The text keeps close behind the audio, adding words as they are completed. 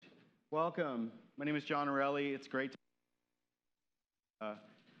Welcome. My name is John Orelli. It's great to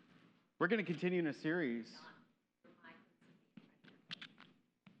we're going to continue in a series.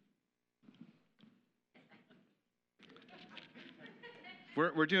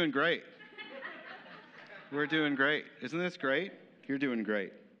 We're doing great. We're doing great. Isn't this great? You're doing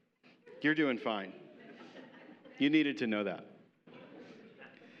great. You're doing fine. You needed to know that.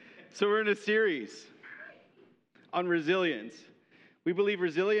 So we're in a series on resilience. We believe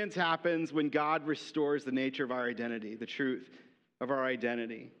resilience happens when God restores the nature of our identity, the truth of our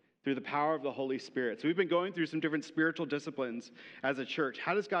identity, through the power of the Holy Spirit. So we've been going through some different spiritual disciplines as a church.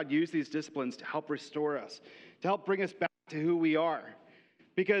 How does God use these disciplines to help restore us, to help bring us back to who we are?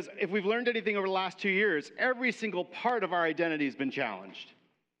 Because if we've learned anything over the last 2 years, every single part of our identity has been challenged.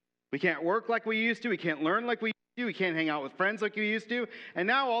 We can't work like we used to. We can't learn like we used to. We can't hang out with friends like we used to. And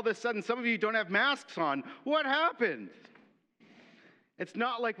now all of a sudden, some of you don't have masks on. What happened? It's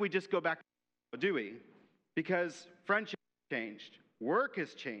not like we just go back, do we? Because friendship has changed. Work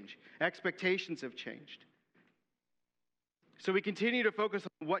has changed. Expectations have changed. So we continue to focus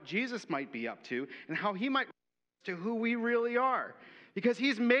on what Jesus might be up to and how he might to who we really are. Because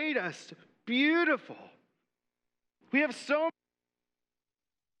he's made us beautiful. We have so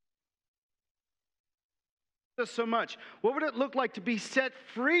much. What would it look like to be set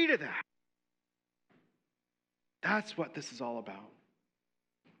free to that? That's what this is all about.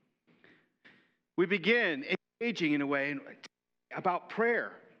 We begin engaging in a way about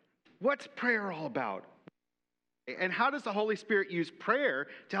prayer. What's prayer all about? And how does the Holy Spirit use prayer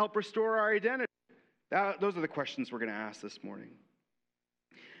to help restore our identity? Those are the questions we're going to ask this morning.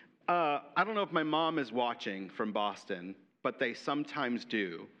 I don't know if my mom is watching from Boston, but they sometimes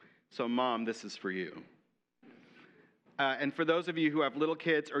do. So, Mom, this is for you. And for those of you who have little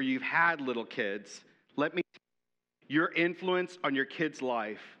kids or you've had little kids, let me tell you, your influence on your kid's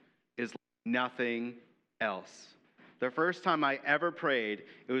life is nothing else. The first time I ever prayed,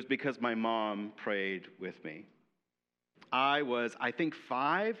 it was because my mom prayed with me. I was, I think,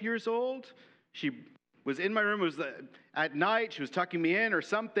 5 years old. She was in my room. It was at night. She was tucking me in or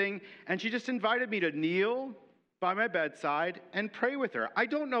something, and she just invited me to kneel by my bedside and pray with her. I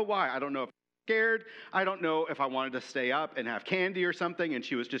don't know why. I don't know if I was scared. I don't know if I wanted to stay up and have candy or something, and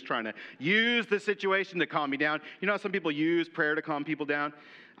she was just trying to use the situation to calm me down. You know how some people use prayer to calm people down?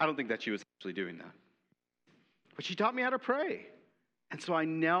 I don't think that she was actually doing that. But she taught me how to pray. And so I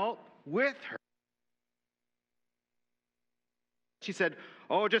knelt with her. She said,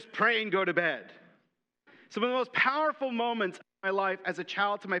 "Oh, just pray and go to bed." Some of the most powerful moments of my life as a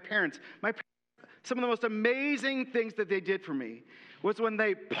child to my parents, some of the most amazing things that they did for me was when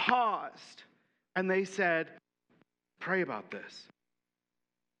they paused and they said, "Pray about this."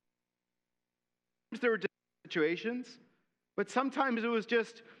 There were different situations, but sometimes it was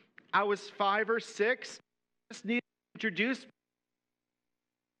just, I was 5 or 6, just needed to introduce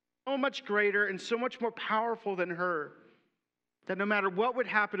so much greater and so much more powerful than her, that no matter what would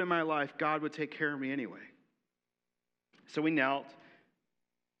happen in my life, God would take care of me anyway. So we knelt,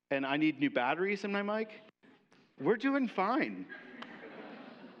 and I need new batteries in my mic. We're doing fine.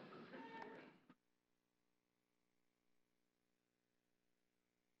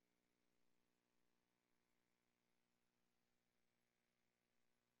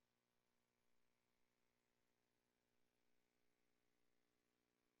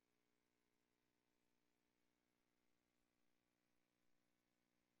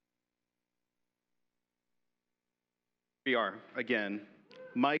 We are, again.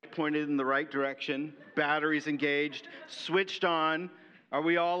 Mic pointed in the right direction, batteries engaged, switched on. Are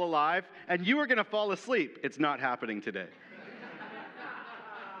we all alive? And you are going to fall asleep. It's not happening today.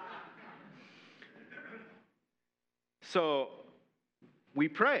 So we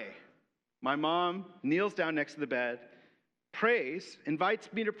pray. My mom kneels down next to the bed, prays,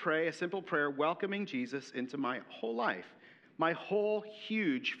 invites me to pray a simple prayer, welcoming Jesus into my whole life, my whole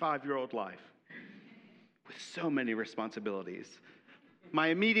huge 5-year-old life. With so many responsibilities. My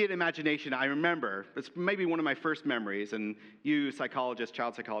immediate imagination, I remember, it's maybe one of my first memories, and you psychologists,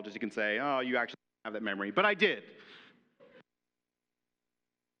 child psychologists, you can say, "Oh, you actually have that memory," but I did.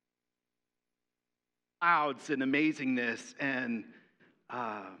 Clouds and amazingness, and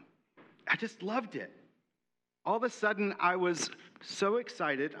I just loved it. All of a sudden, I was so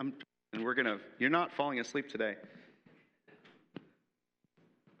excited, you're not falling asleep today.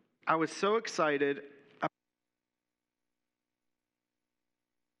 I was so excited.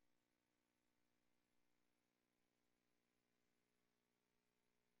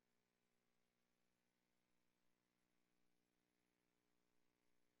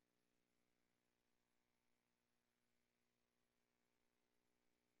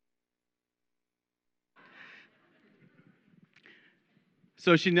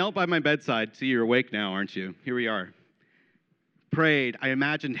 So she knelt by my bedside. See, you're awake now, aren't you? Here we are. Prayed. I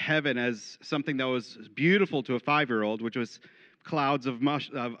imagined heaven as something that was beautiful to a 5-year-old, which was clouds of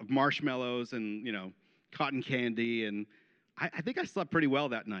marshmallows and, cotton candy. And I think I slept pretty well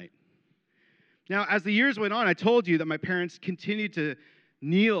that night. Now, as the years went on, I told you that my parents continued to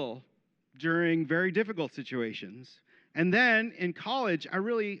kneel during very difficult situations. And then in college,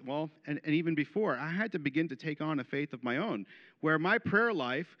 and even before, I had to begin to take on a faith of my own, where my prayer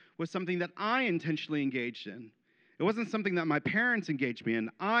life was something that I intentionally engaged in. It wasn't something that my parents engaged me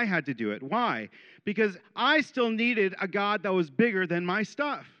in. I had to do it. Why? Because I still needed a God that was bigger than my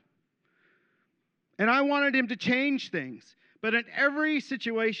stuff. And I wanted him to change things. But in every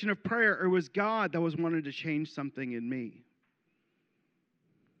situation of prayer, it was God that was wanting to change something in me.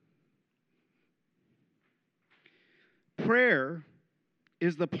 Prayer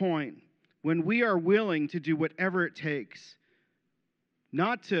is the point when we are willing to do whatever it takes,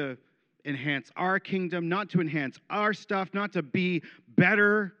 not to enhance our kingdom, not to enhance our stuff, not to be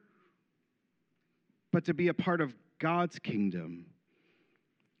better, but to be a part of God's kingdom.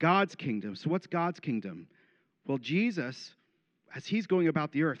 God's kingdom. So what's God's kingdom? Well, Jesus, as he's going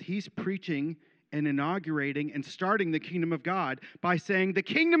about the earth, he's preaching and inaugurating and starting the kingdom of God by saying, the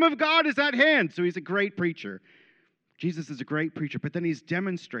kingdom of God is at hand. So he's a great preacher. Jesus is a great preacher, but then he's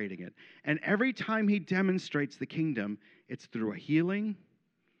demonstrating it. And every time he demonstrates the kingdom, it's through a healing,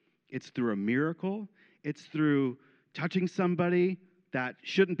 it's through a miracle, it's through touching somebody that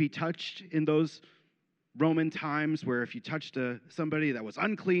shouldn't be touched in those Roman times where if you touched somebody that was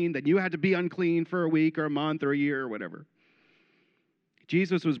unclean, then you had to be unclean for a week or a month or a year or whatever.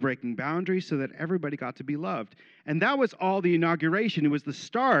 Jesus was breaking boundaries so that everybody got to be loved. And that was all the inauguration. It was the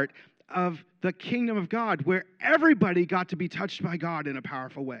start of the kingdom of God, where everybody got to be touched by God in a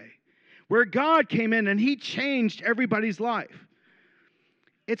powerful way, where God came in and he changed everybody's life.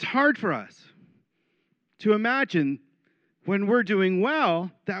 It's hard for us to imagine when we're doing well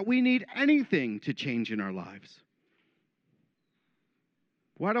that we need anything to change in our lives.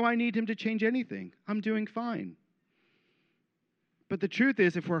 Why do I need him to change anything? I'm doing fine. But the truth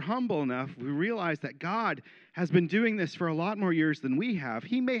is, if we're humble enough, we realize that God has been doing this for a lot more years than we have.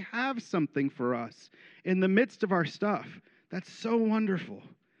 He may have something for us in the midst of our stuff that's so wonderful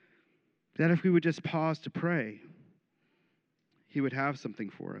that if we would just pause to pray, he would have something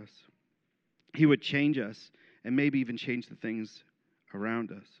for us. He would change us and maybe even change the things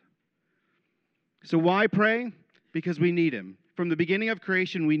around us. So why pray? Because we need him. From the beginning of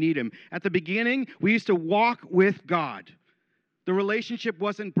creation, we need him. At the beginning, we used to walk with God. The relationship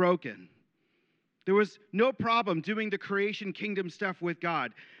wasn't broken. There was no problem doing the creation kingdom stuff with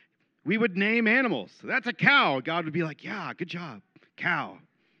God. We would name animals. That's a cow. God would be like, yeah, good job. Cow.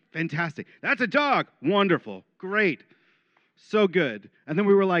 Fantastic. That's a dog. Wonderful. Great. So good. And then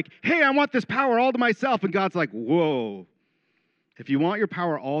we were like, hey, I want this power all to myself. And God's like, whoa. If you want your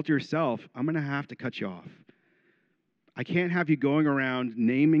power all to yourself, I'm going to have to cut you off. I can't have you going around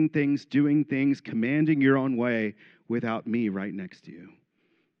naming things, doing things, commanding your own way without me right next to you.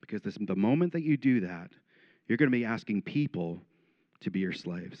 Because the moment that you do that, you're going to be asking people to be your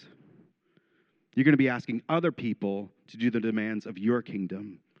slaves. You're going to be asking other people to do the demands of your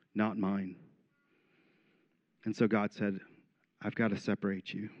kingdom, not mine. And so God said, I've got to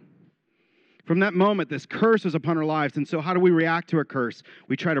separate you. From that moment, this curse was upon our lives. And so how do we react to a curse?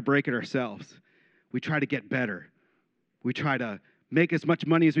 We try to break it ourselves. We try to get better. We try to make as much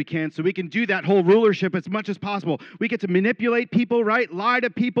money as we can so we can do that whole rulership as much as possible. We get to manipulate people, right? Lie to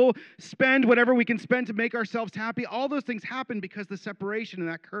people, spend whatever we can spend to make ourselves happy. All those things happen because the separation and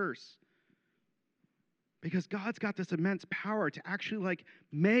that curse. Because God's got this immense power to actually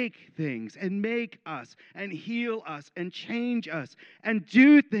make things and make us and heal us and change us and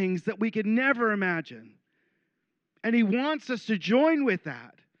do things that we could never imagine. And he wants us to join with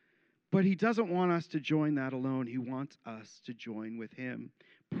that. But he doesn't want us to join that alone. He wants us to join with him.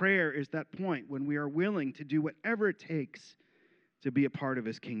 Prayer is that point when we are willing to do whatever it takes to be a part of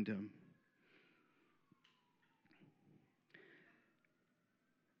his kingdom.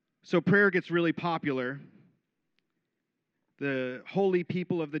 So prayer gets really popular. The holy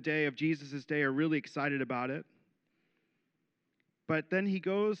people of the day, of Jesus' day, are really excited about it. But then he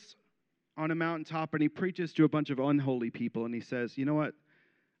goes on a mountaintop and he preaches to a bunch of unholy people and he says, you know what?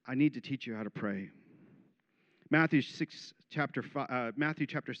 I need to teach you how to pray. Matthew chapter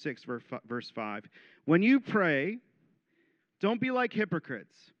 6, verse 5. When you pray, don't be like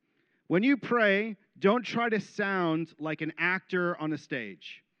hypocrites. When you pray, don't try to sound like an actor on a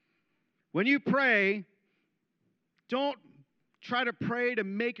stage. When you pray, don't try to pray to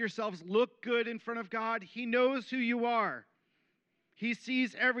make yourselves look good in front of God. He knows who you are. He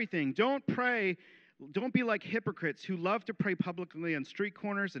sees everything. Don't be like hypocrites who love to pray publicly on street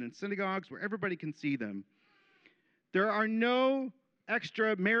corners and in synagogues where everybody can see them. There are no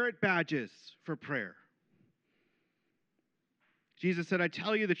extra merit badges for prayer. Jesus said, I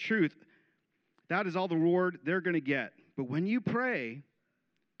tell you the truth, that is all the reward they're going to get. But when you pray,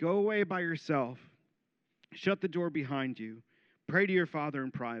 go away by yourself, shut the door behind you, pray to your Father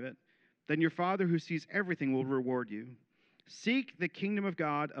in private. Then your Father who sees everything will reward you. Seek the kingdom of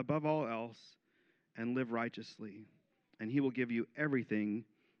God above all else and live righteously, and he will give you everything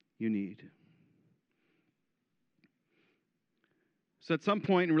you need. So at some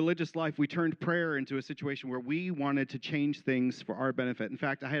point in religious life, we turned prayer into a situation where we wanted to change things for our benefit. In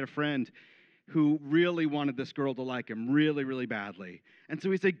fact, I had a friend who really wanted this girl to like him really, really badly. And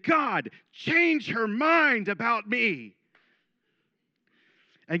so he said, God, change her mind about me.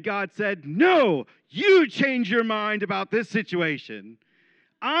 And God said, no, you change your mind about this situation.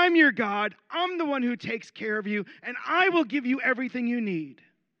 I'm your God. I'm the one who takes care of you, and I will give you everything you need.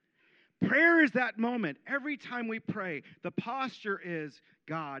 Prayer is that moment. Every time we pray, the posture is,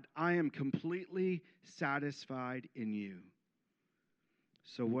 God, I am completely satisfied in you.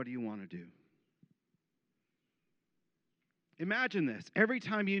 So what do you want to do? Imagine this. Every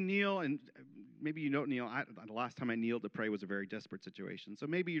time you kneel, and maybe you don't kneel. The last time I kneeled to pray was a very desperate situation. So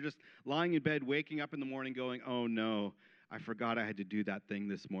maybe you're just lying in bed, waking up in the morning going, oh no, I forgot I had to do that thing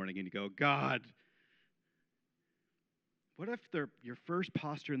this morning. And you go, God, what if your first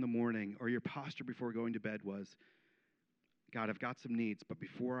posture in the morning or your posture before going to bed was, God, I've got some needs, but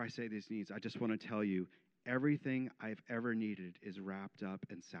before I say these needs, I just want to tell you, everything I've ever needed is wrapped up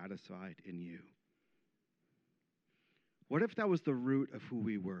and satisfied in you. What if that was the root of who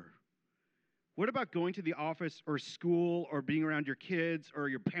we were? What about going to the office or school or being around your kids or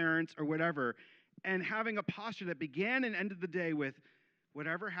your parents or whatever and having a posture that began and ended the day with,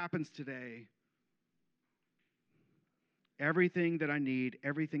 whatever happens today, everything that I need,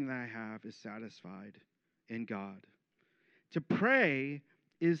 everything that I have is satisfied in God. To pray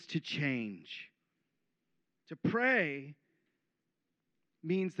is to change. To pray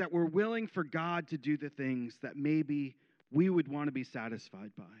means that we're willing for God to do the things that maybe we would want to be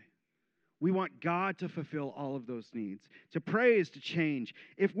satisfied by. We want God to fulfill all of those needs. To pray is to change.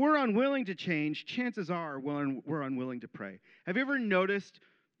 If we're unwilling to change, chances are we're unwilling to pray. Have you ever noticed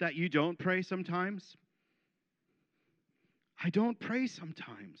that you don't pray sometimes? I don't pray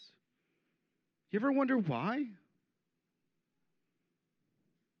sometimes. You ever wonder why?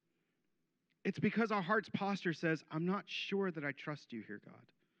 It's because our heart's posture says, I'm not sure that I trust you here, God.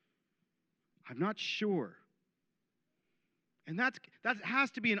 I'm not sure. And that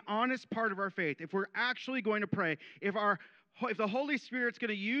has to be an honest part of our faith. If we're actually going to pray, if the Holy Spirit's going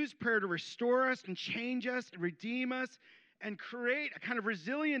to use prayer to restore us and change us and redeem us and create a kind of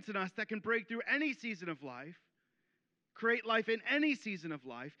resilience in us that can break through any season of life, create life in any season of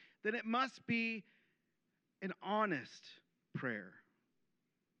life, then it must be an honest prayer.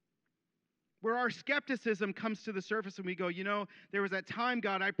 Where our skepticism comes to the surface and we go, there was that time,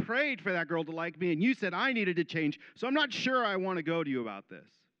 God, I prayed for that girl to like me, and you said I needed to change, so I'm not sure I want to go to you about this.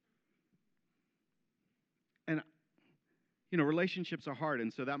 And, relationships are hard,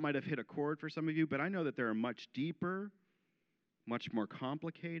 and so that might have hit a chord for some of you, but I know that there are much deeper, much more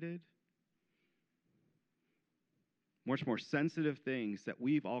complicated, much more sensitive things that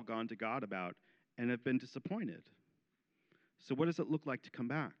we've all gone to God about and have been disappointed. So what does it look like to come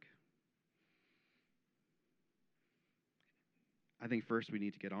back? I think first we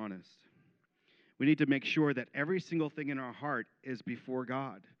need to get honest. We need to make sure that every single thing in our heart is before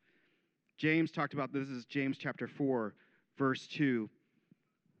God. James talked about this. This is James chapter 4, verse 2.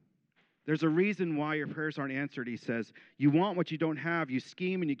 There's a reason why your prayers aren't answered, he says. You want what you don't have. You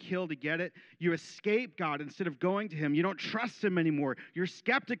scheme and you kill to get it. You escape God instead of going to him. You don't trust him anymore. You're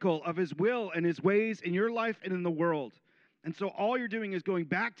skeptical of his will and his ways in your life and in the world. And so all you're doing is going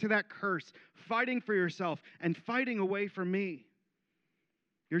back to that curse, fighting for yourself and fighting away from me.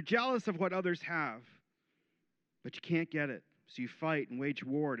 You're jealous of what others have, but you can't get it. So you fight and wage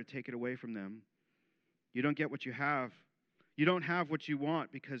war to take it away from them. You don't get what you have. You don't have what you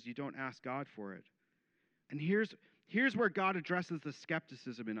want because you don't ask God for it. And here's where God addresses the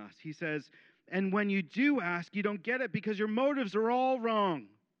skepticism in us. He says, and when you do ask, you don't get it because your motives are all wrong.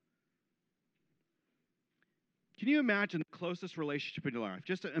 Can you imagine the closest relationship in your life?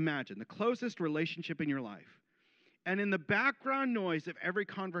 Just imagine the closest relationship in your life. And in the background noise of every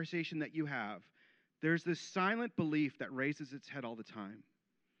conversation that you have, there's this silent belief that raises its head all the time.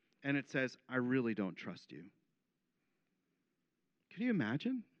 And it says, I really don't trust you. Can you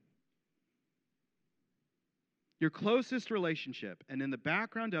imagine? Your closest relationship. And in the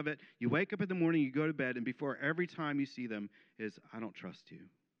background of it, you wake up in the morning, you go to bed, and before every time you see them is, I don't trust you.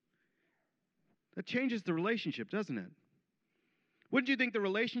 That changes the relationship, doesn't it? Wouldn't you think the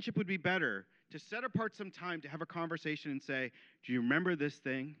relationship would be better to set apart some time to have a conversation and say, do you remember this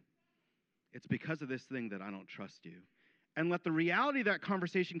thing? It's because of this thing that I don't trust you. And let the reality of that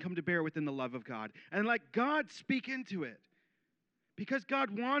conversation come to bear within the love of God. And let God speak into it. Because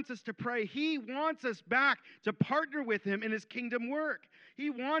God wants us to pray. He wants us back to partner with him in his kingdom work. He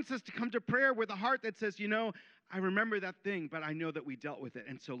wants us to come to prayer with a heart that says, I remember that thing, but I know that we dealt with it.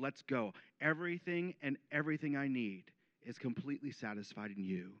 And so let's go. Everything I need is completely satisfied in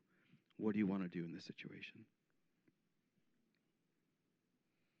you. What do you want to do in this situation?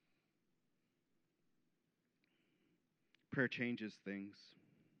 Prayer changes things.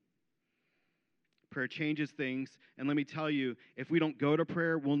 Prayer changes things. And let me tell you, if we don't go to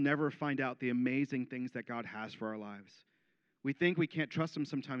prayer, we'll never find out the amazing things that God has for our lives. We think we can't trust him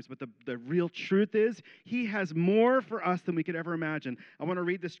sometimes, but the real truth is he has more for us than we could ever imagine. I want to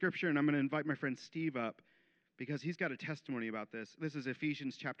read the scripture, and I'm going to invite my friend Steve up because he's got a testimony about this. This is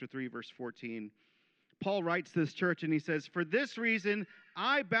Ephesians chapter 3, verse 14. Paul writes to this church, and he says, "For this reason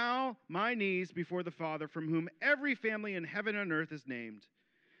I bow my knees before the Father, from whom every family in heaven and earth is named,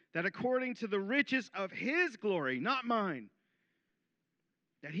 that according to the riches of his glory, not mine,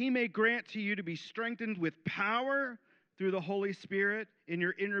 that he may grant to you to be strengthened with power through the Holy Spirit in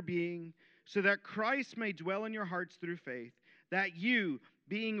your inner being, so that Christ may dwell in your hearts through faith, that you,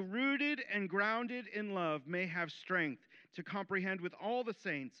 being rooted and grounded in love, may have strength to comprehend with all the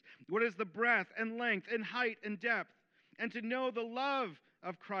saints what is the breadth and length and height and depth, and to know the love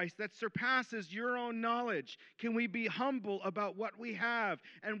of Christ that surpasses your own knowledge. Can we be humble about what we have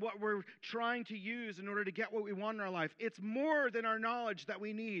and what we're trying to use in order to get what we want in our life? It's more than our knowledge that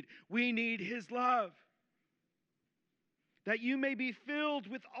we need. We need his love. That you may be filled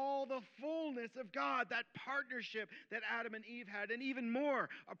with all the fullness of God, that partnership that Adam and Eve had, and even more,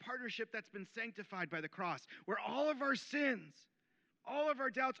 a partnership that's been sanctified by the cross, where all of our sins, all of our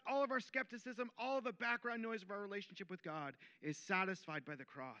doubts, all of our skepticism, all of the background noise of our relationship with God is satisfied by the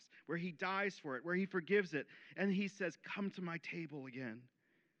cross, where he dies for it, where he forgives it, and he says, come to my table again.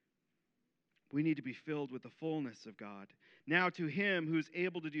 We need to be filled with the fullness of God. Now to him who's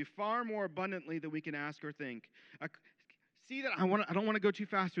able to do far more abundantly than we can ask or think. See that I don't want to go too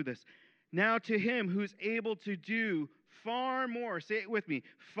fast through this. Now to him who's able to do far more, say it with me,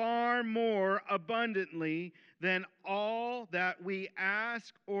 far more abundantly than all that we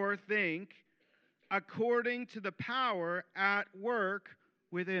ask or think, according to the power at work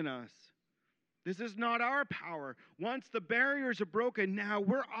within us. This is not our power. Once the barriers are broken, now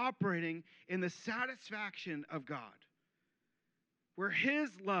we're operating in the satisfaction of God, where his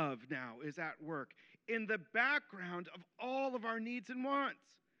love now is at work in the background of all of our needs and wants,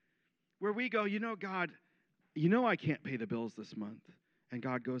 where we go, God, I can't pay the bills this month. And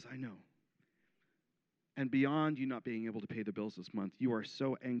God goes, I know. And beyond you not being able to pay the bills this month, you are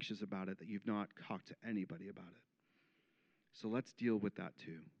so anxious about it that you've not talked to anybody about it. So let's deal with that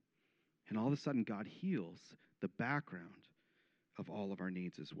too. And all of a sudden, God heals the background of all of our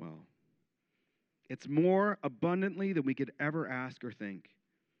needs as well. It's more abundantly than we could ever ask or think.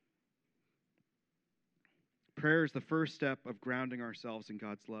 Prayer is the first step of grounding ourselves in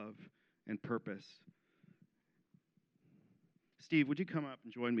God's love and purpose. Steve, would you come up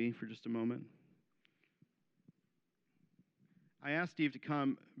and join me for just a moment? I asked Steve to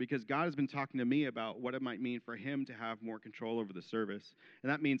come because God has been talking to me about what it might mean for him to have more control over the service.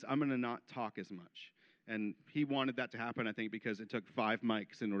 And that means I'm going to not talk as much. And he wanted that to happen, I think, because it took 5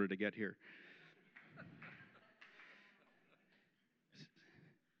 mics in order to get here.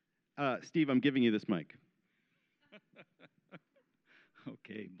 Steve, I'm giving you this mic.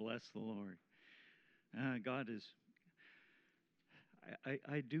 Okay, bless the Lord. God is...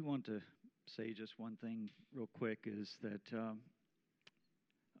 I do want to say just one thing real quick, is that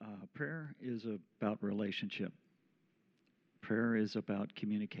prayer is about relationship. Prayer is about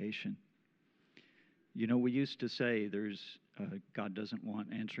communication. We used to say God doesn't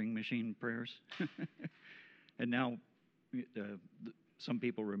want answering machine prayers. And now some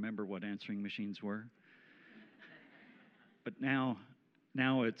people remember what answering machines were. But now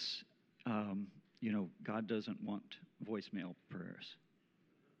it's, God doesn't want voicemail prayers.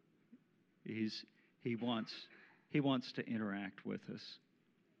 He wants to interact with us.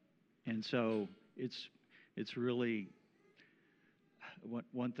 And so it's really,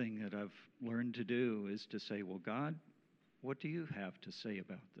 one thing that I've learned to do is to say, well, God, what do you have to say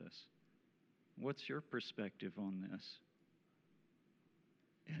about this? What's your perspective on this?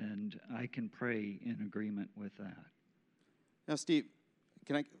 And and I can pray in agreement with that. Now, Steve,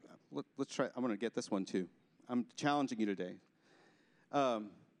 let's try. I'm going to get this one too. I'm challenging you today.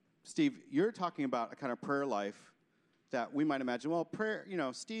 Steve, you're talking about a kind of prayer life that we might imagine, well, prayer,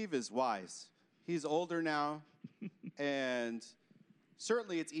 Steve is wise. He's older now, and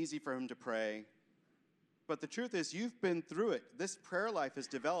certainly it's easy for him to pray. But the truth is, you've been through it. This prayer life is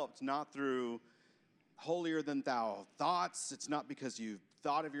developed not through holier than thou thoughts. It's not because you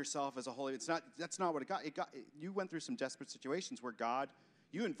thought of yourself as a holy. That's not what it got. You went through some desperate situations where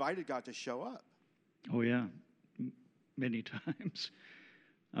you invited God to show up. Oh yeah, many times.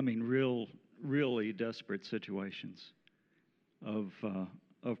 I mean, really desperate situations of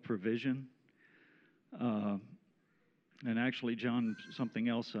provision. And actually, John, something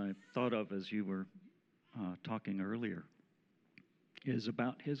else I thought of as you were talking earlier is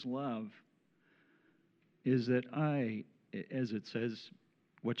about his love. Is that as it says,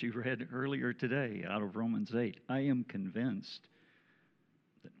 what you read earlier today out of Romans 8, I am convinced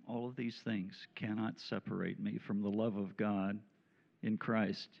that all of these things cannot separate me from the love of God in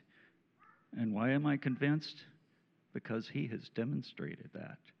Christ. And why am I convinced? Because he has demonstrated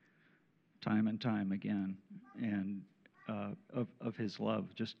that time and time again, and of his love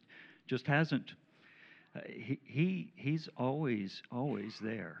just hasn't. He's always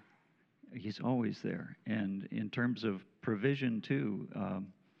there. He's always there. And in terms of provision too,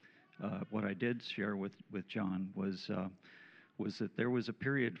 what I did share with John was that there was a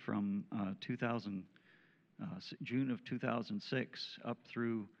period from June of 2006 up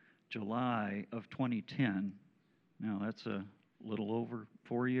through July of 2010. Now that's a little over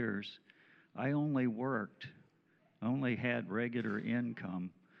 4 years. I only had regular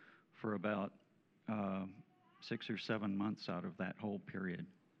income for about 6 or 7 months out of that whole period.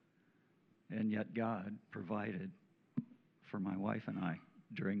 And yet God provided for my wife and I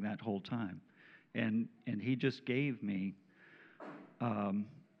during that whole time. And he just gave me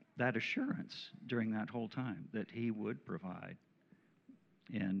that assurance during that whole time that he would provide.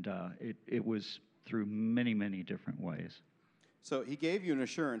 And it was through many, many different ways. So he gave you an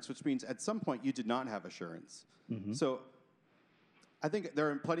assurance, which means at some point you did not have assurance. Mm-hmm. So I think there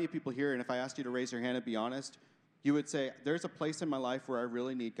are plenty of people here, and if I asked you to raise your hand and be honest, you would say, there's a place in my life where I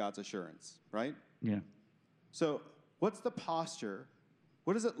really need God's assurance, right? Yeah. So what's the posture?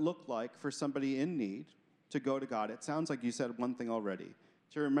 What does it look like for somebody in need to go to God? It sounds like you said one thing already,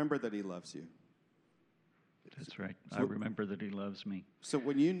 to remember that he loves you. That's right. I remember that he loves me. So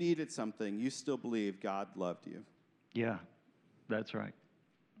when you needed something, you still believe God loved you. Yeah, that's right.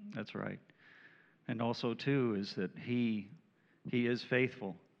 That's right. And also, too, is that he is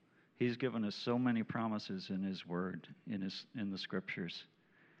faithful. He's given us so many promises in his word, in the scriptures.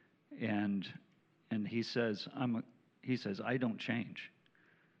 And he says, I don't change.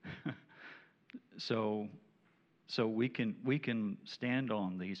 So we can stand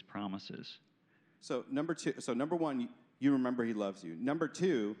on these promises. So number one, you remember he loves you. Number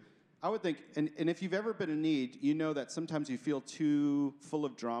two, I would think, and if you've ever been in need, you know that sometimes you feel too full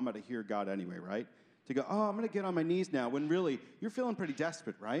of drama to hear God anyway, right? To go, I'm going to get on my knees now, when really you're feeling pretty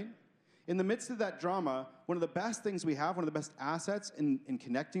desperate, right? In the midst of that drama, one of the best things we have, one of the best assets in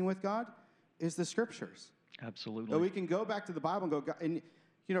connecting with God is the scriptures. Absolutely. So we can go back to the Bible and go, God, and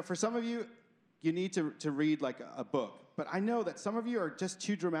for some of you, you need to read like a book. But I know that some of you are just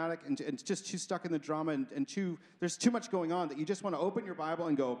too dramatic and just too stuck in the drama and there's too much going on that you just want to open your Bible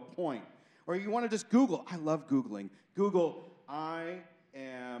and go, point. Or you want to just Google. I love Googling. Google, I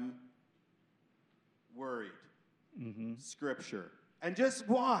am worried. Mm-hmm. Scripture. And just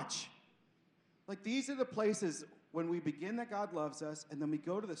watch. Like these are the places when we begin that God loves us and then we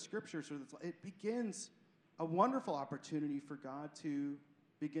go to the scriptures, it begins a wonderful opportunity for God to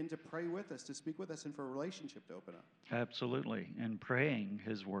begin to pray with us, to speak with us, and for a relationship to open up. Absolutely. And praying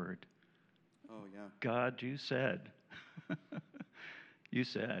his word. Oh, yeah. God, you said. You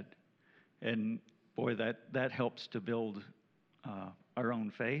said. And boy, that helps to build our own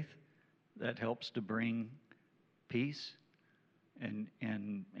faith. That helps to bring peace and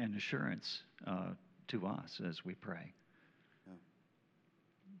assurance to us as we pray. Yeah.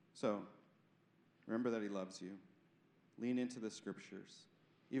 So, remember that he loves you. Lean into the scriptures.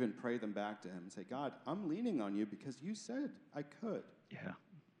 Even pray them back to him and say, God, I'm leaning on you because you said I could. Yeah.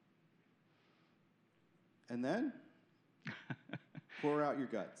 And then pour out your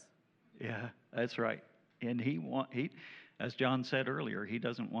guts. Yeah, that's right. And he, as John said earlier, he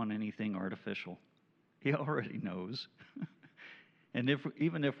doesn't want anything artificial. He already knows. And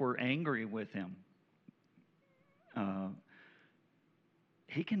even if we're angry with him,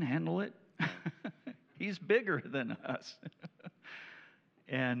 he can handle it. He's bigger than us.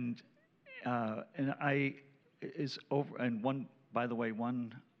 And I is over. And one, by the way,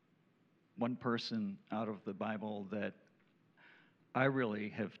 one person out of the Bible that I really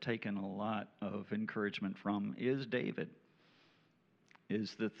have taken a lot of encouragement from is David.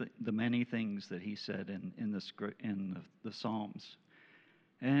 Is the many things that he said in the Psalms,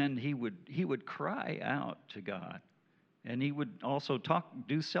 and he would cry out to God, and he would also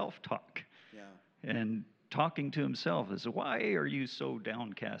do self-talk, and talking to himself is, why are you so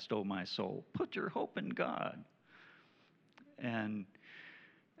downcast, O my soul? Put your hope in God, and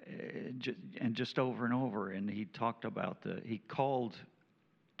just over and over, and he talked about he called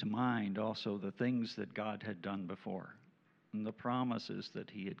to mind also the things that God had done before, and the promises that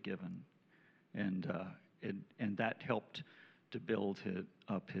he had given, and that helped to build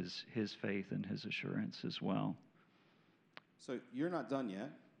up his faith and his assurance as well. So you're not done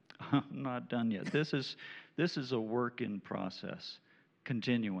yet. I'm not done yet. This is a work in process,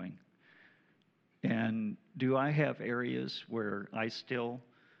 continuing. And do I have areas where I still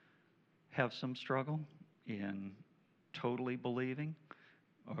have some struggle in totally believing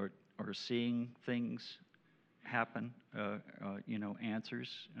or seeing things happen, answers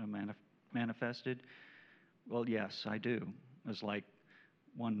manifested? Well, yes, I do. It's like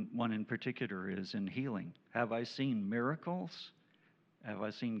one in particular is in healing. Have I seen miracles? Have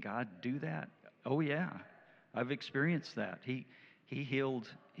I seen God do that? Oh yeah, I've experienced that. He healed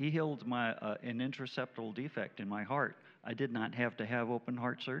my an intraceptal defect in my heart. I did not have to have open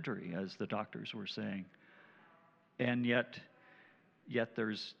heart surgery, as the doctors were saying. And yet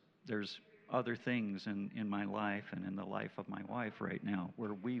there's other things in my life and in the life of my wife right now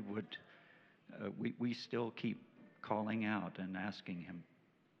where we still keep calling out and asking him.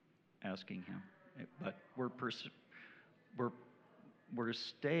 But we're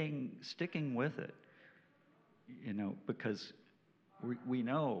sticking with it, because we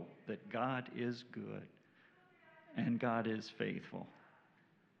know that God is good and God is faithful,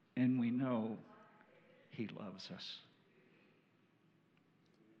 and we know he loves us.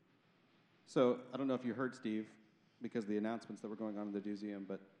 So I don't know if you heard Steve, because of the announcements that were going on in the Doozium,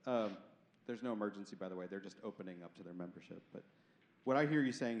 but there's no emergency, by the way. They're just opening up to their membership. But what I hear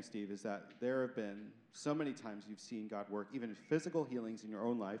you saying, Steve, is that there have been so many times you've seen God work, even physical healings in your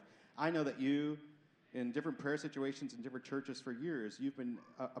own life. I know that you, in different prayer situations in different churches for years, you've been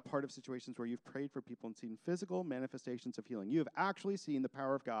a part of situations where you've prayed for people and seen physical manifestations of healing. You have actually seen the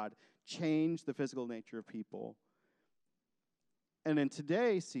power of God change the physical nature of people. And in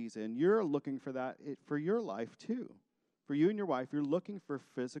today's season, you're looking for that for your life too. For you and your wife, you're looking for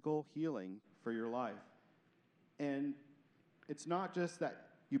physical healing for your life. And it's not just that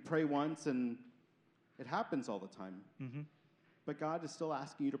you pray once and it happens all the time. Mm-hmm. But God is still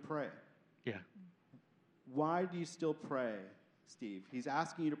asking you to pray. Yeah. Why do you still pray, Steve? He's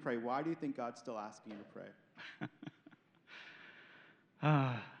asking you to pray. Why do you think God's still asking you to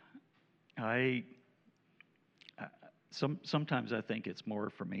pray? Sometimes I think it's more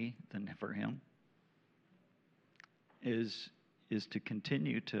for me than for him. Is to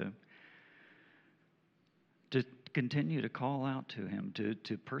continue to call out to him, to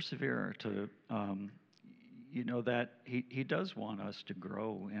persevere, to that he does want us to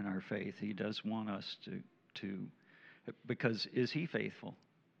grow in our faith. He does want us to because is he faithful?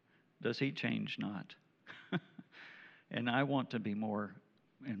 Does he change not? And I want to be more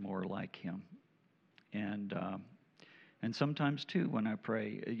and more like him. And sometimes too, when I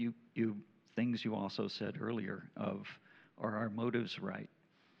pray, you things you also said earlier of, are our motives right?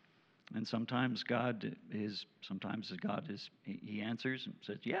 And sometimes God is, he answers and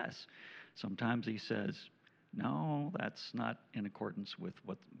says yes. Sometimes he says, no, that's not in accordance with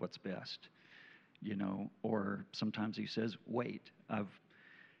what's best, or sometimes he says, wait,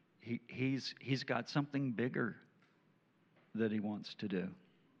 he's got something bigger that he wants to do.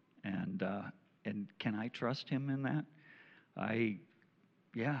 And can I trust him in that?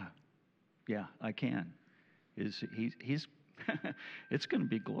 Yeah, I can. He's it's going to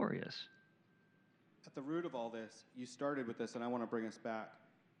be glorious. At the root of all this, you started with this, and I want to bring us back.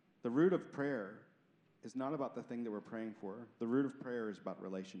 The root of prayer is not about the thing that we're praying for. The root of prayer is about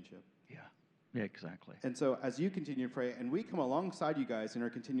relationship. Yeah, exactly. And so as you continue to pray, and we come alongside you guys and are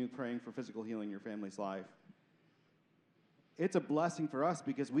continuing praying for physical healing in your family's life, it's a blessing for us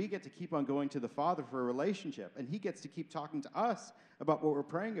because we get to keep on going to the Father for a relationship, and he gets to keep talking to us about what we're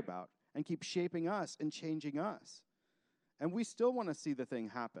praying about and keep shaping us and changing us. And we still want to see the thing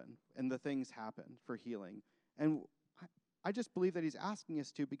happen and the things happen for healing. And I just believe that he's asking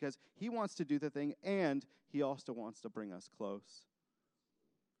us to because he wants to do the thing and he also wants to bring us close.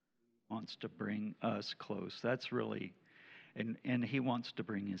 Wants to bring us close. That's really, And he wants to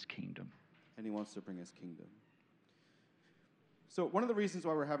bring his kingdom. And he wants to bring his kingdom. So one of the reasons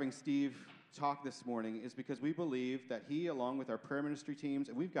why we're having Steve talk this morning is because we believe that he, along with our prayer ministry teams,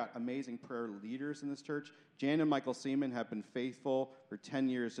 and we've got amazing prayer leaders in this church. Jan and Michael Seaman have been faithful for 10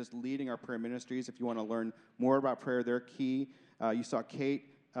 years just leading our prayer ministries. If you want to learn more about prayer, they're key. You saw Kate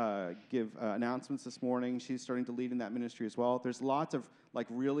give announcements this morning. She's starting to lead in that ministry as well. There's lots of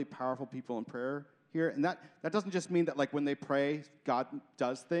really powerful people in prayer here, and that doesn't just mean that when they pray, God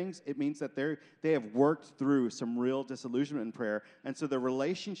does things. It means that they have worked through some real disillusionment in prayer, and so the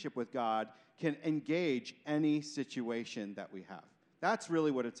relationship with God can engage any situation that we have. That's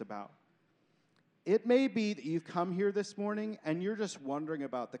really what it's about. It may be that you've come here this morning and you're just wondering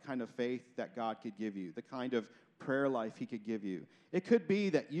about the kind of faith that God could give you, the kind of prayer life he could give you. It could be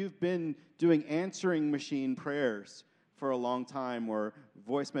that you've been doing answering machine prayers for a long time, or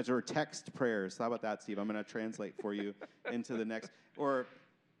voice message or text prayers. How about that, Steve? I'm going to translate for you into the next, or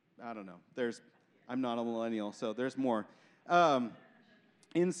I don't know. I'm not a millennial, so there's more.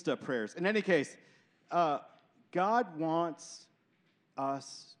 Insta prayers. In any case, God wants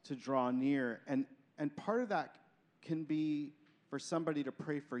us to draw near, and part of that can be for somebody to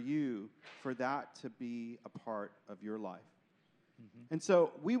pray for you, for that to be a part of your life. Mm-hmm. And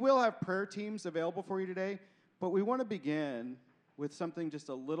so we will have prayer teams available for you today. But we want to begin with something just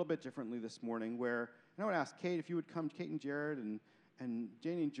a little bit differently this morning, where I would ask Kate if you would come, Kate and Jared and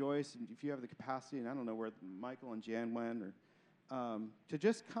Janie and Joyce, and if you have the capacity, and I don't know where Michael and Jan went, or to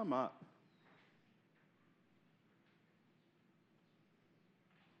just come up.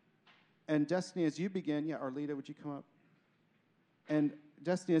 And Destiny, as you begin, Arlita, would you come up? And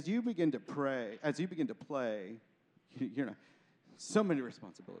Destiny, as you begin to pray, as you begin to play, you're not, so many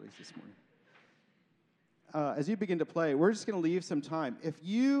responsibilities this morning. As you begin to play, we're just going to leave some time. If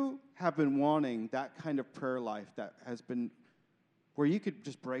you have been wanting that kind of prayer life that has been where you could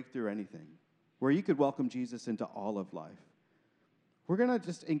just break through anything, where you could welcome Jesus into all of life, we're going to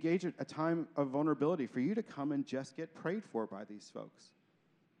just engage a time of vulnerability for you to come and just get prayed for by these folks.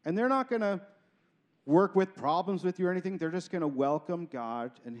 And they're not going to work with problems with you or anything. They're just going to welcome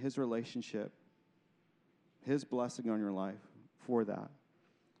God and his relationship, his blessing on your life for that.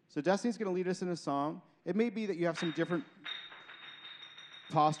 So Destiny's going to lead us in a song. It may be that you have some different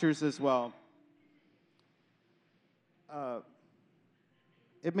postures as well.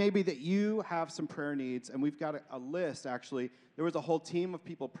 It may be that you have some prayer needs, and we've got a list, actually. There was a whole team of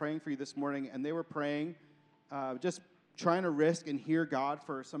people praying for you this morning, and they were praying, just trying to risk and hear God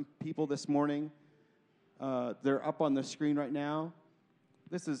for some people this morning. They're up on the screen right now.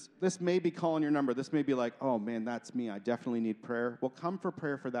 This may be calling your number. This may be like, oh, man, that's me. I definitely need prayer. Well, come for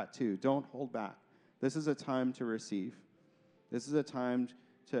prayer for that, too. Don't hold back. This is a time to receive. This is a time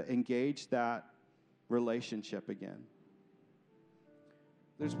to engage that relationship again.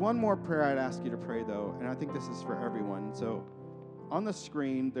 There's one more prayer I'd ask you to pray, though, and I think this is for everyone. So on the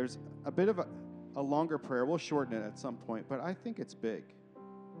screen, there's a bit of a longer prayer. We'll shorten it at some point, but I think it's big.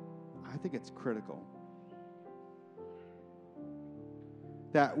 I think it's critical.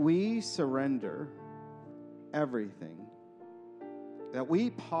 That we surrender everything, that we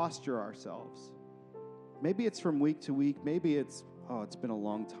posture ourselves. Maybe it's from week to week. Maybe it's been a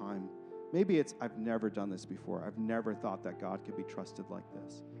long time. Maybe it's, I've never done this before. I've never thought that God could be trusted like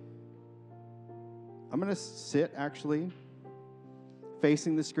this. I'm going to sit, actually,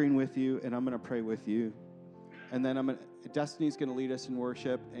 facing the screen with you, and I'm going to pray with you. And then Destiny's going to lead us in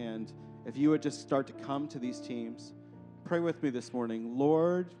worship, and if you would just start to come to these teams, pray with me this morning.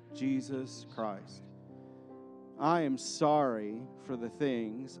 Lord Jesus Christ, I am sorry for the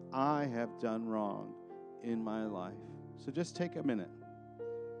things I have done wrong in my life. So just take a minute.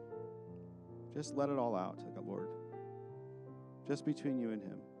 Just let it all out to the Lord. Just between you and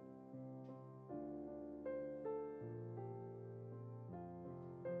him.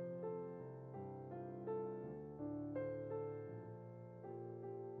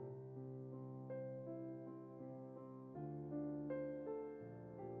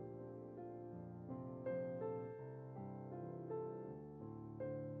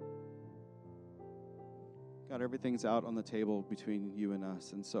 God, everything's out on the table between you and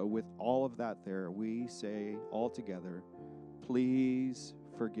us. And so with all of that there, we say all together, please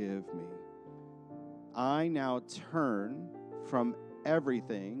forgive me. I now turn from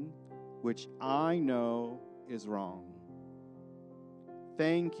everything which I know is wrong.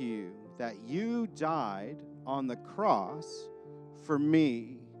 Thank you that you died on the cross for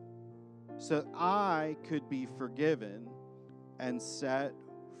me so that I could be forgiven and set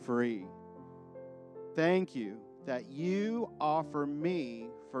free. Thank you that you offer me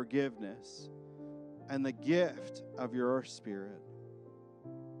forgiveness and the gift of your Spirit.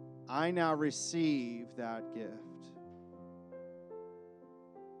 I now receive that gift.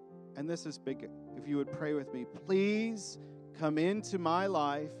 And this is big. If you would pray with me, please come into my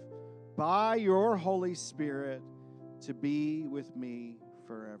life by your Holy Spirit to be with me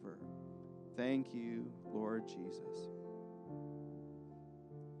forever. Thank you, Lord Jesus.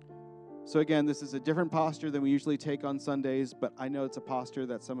 So again, this is a different posture than we usually take on Sundays, but I know it's a posture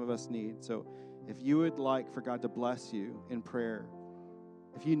that some of us need. So if you would like for God to bless you in prayer,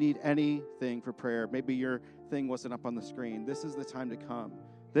 if you need anything for prayer, maybe your thing wasn't up on the screen, this is the time to come.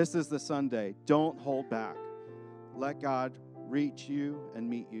 This is the Sunday. Don't hold back. Let God reach you and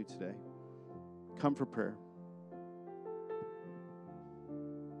meet you today. Come for prayer.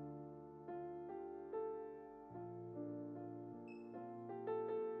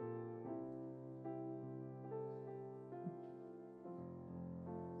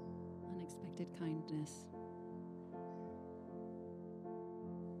 Unexpected kindness.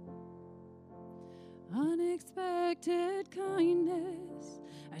 Unexpected kindness,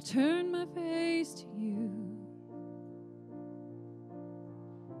 I turn my face to you.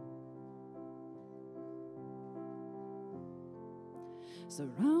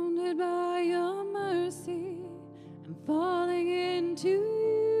 Surrounded by your mercy, I'm falling into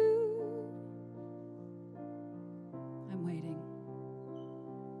you. I'm waiting.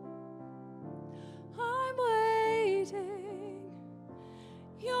 I'm waiting.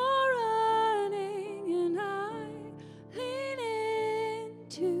 You're running and I lean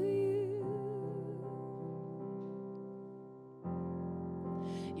into you.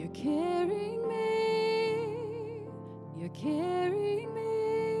 You're carrying me. You're carrying me.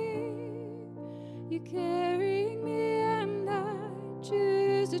 You're carrying me, and I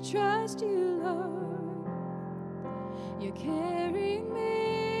choose to trust you, Lord. You're carrying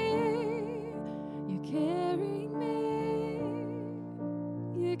me. You're carrying me.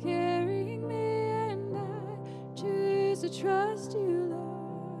 You're carrying me, and I choose to trust you, Lord.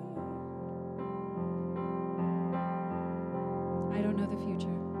 I don't know the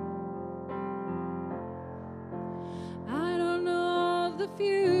future. I don't know the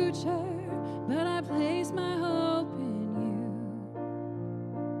future, but I place my hope in you.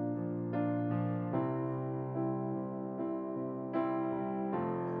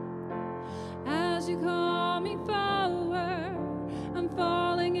 As you call me forward, I'm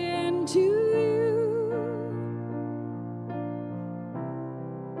falling into you.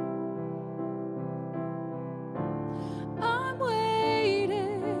 I'm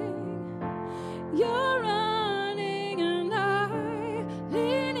waiting. You're running and I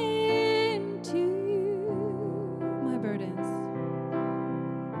lean into you. My burdens,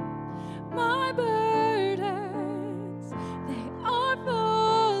 they are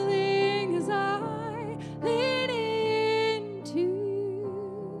falling as I lean into you.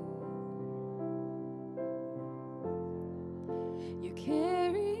 You're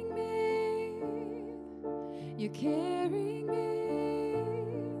carrying me. You're carrying me.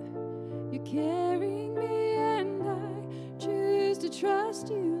 You're carrying me, and I choose to trust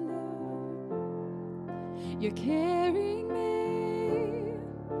you, Lord. You're carrying me.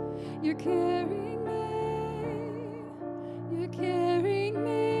 You're carrying me. You're carrying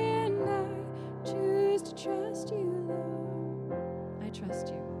me, and I choose to trust you, Lord. I trust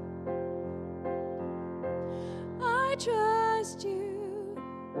you. I trust you.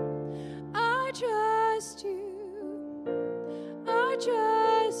 I trust you. I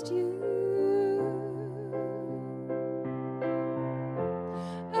trust you.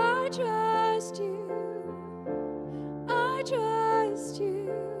 I trust you. I trust you.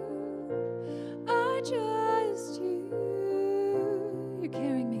 I trust you. You're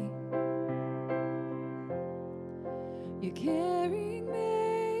carrying me. You're carrying me.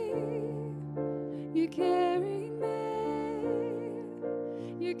 You're carrying me.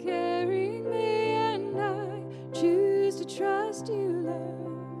 You're carrying me, and I choose to trust you, Lord.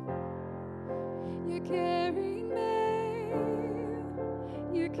 You're carrying me.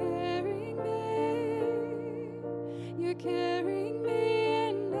 You're carrying me. You're carrying me,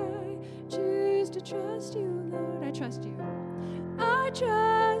 and I choose to trust you, Lord. I trust you. I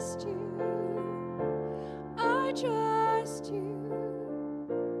trust you. I trust you.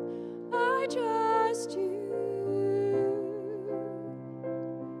 I trust you.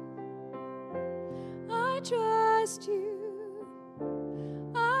 I trust you.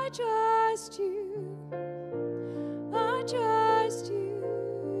 I trust you. I trust you.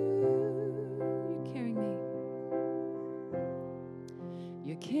 You're carrying me.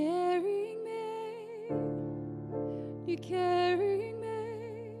 You're carrying me. You're carrying me.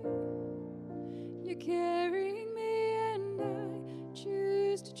 You're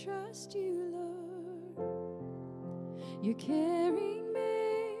You're carrying me.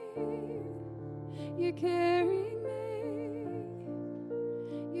 You're carrying me.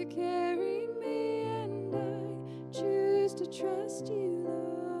 You're carrying me, and I choose to trust you,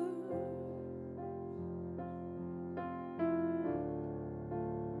 Lord.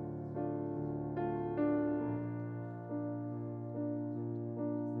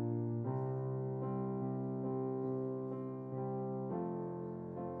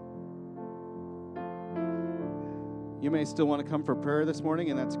 You may still want to come for prayer this morning,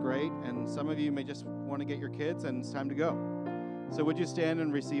 and that's great. And some of you may just want to get your kids, and it's time to go. So would you stand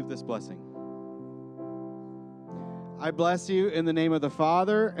and receive this blessing? I bless you in the name of the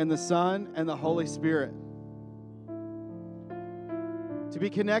Father, and the Son, and the Holy Spirit. To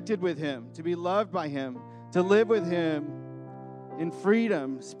be connected with Him, to be loved by Him, to live with Him in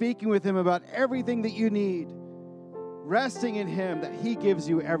freedom, speaking with Him about everything that you need, resting in Him that He gives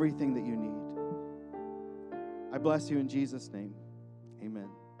you everything that you need. I bless you in Jesus' name. Amen.